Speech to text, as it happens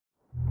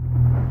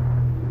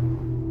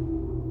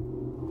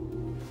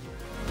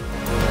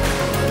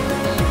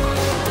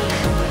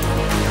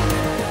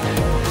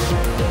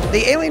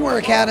The Alienware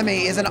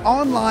Academy is an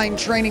online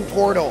training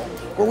portal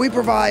where we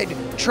provide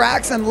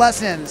tracks and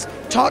lessons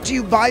taught to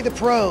you by the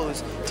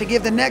pros to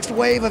give the next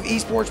wave of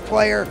esports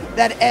player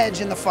that edge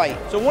in the fight.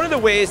 So one of the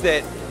ways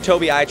that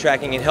Tobii eye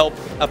tracking can help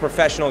a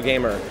professional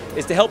gamer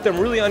is to help them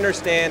really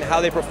understand how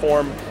they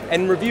perform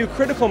and review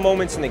critical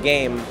moments in the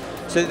game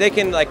so that they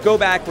can go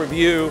back,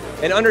 review,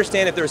 and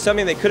understand if there was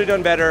something they could have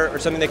done better or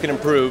something they could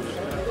improve,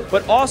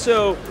 but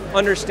also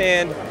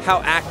understand how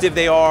active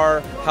they are,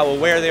 how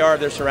aware they are of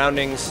their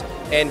surroundings,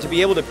 and to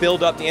be able to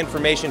build up the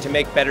information to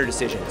make better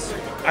decisions.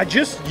 I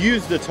just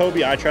used the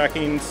Tobii eye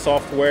tracking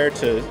software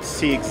to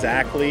see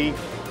exactly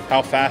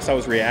how fast I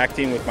was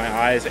reacting with my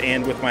eyes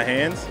and with my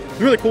hands. It's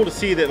really cool to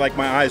see that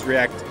my eyes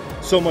react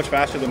so much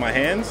faster than my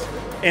hands,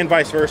 and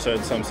vice versa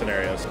in some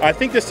scenarios. I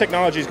think this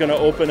technology is going to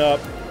open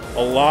up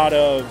a lot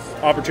of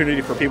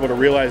opportunity for people to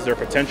realize their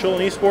potential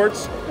in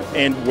esports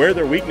and where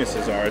their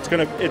weaknesses are.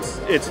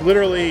 It's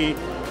literally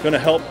going to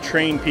help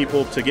train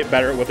people to get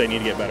better at what they need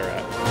to get better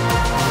at.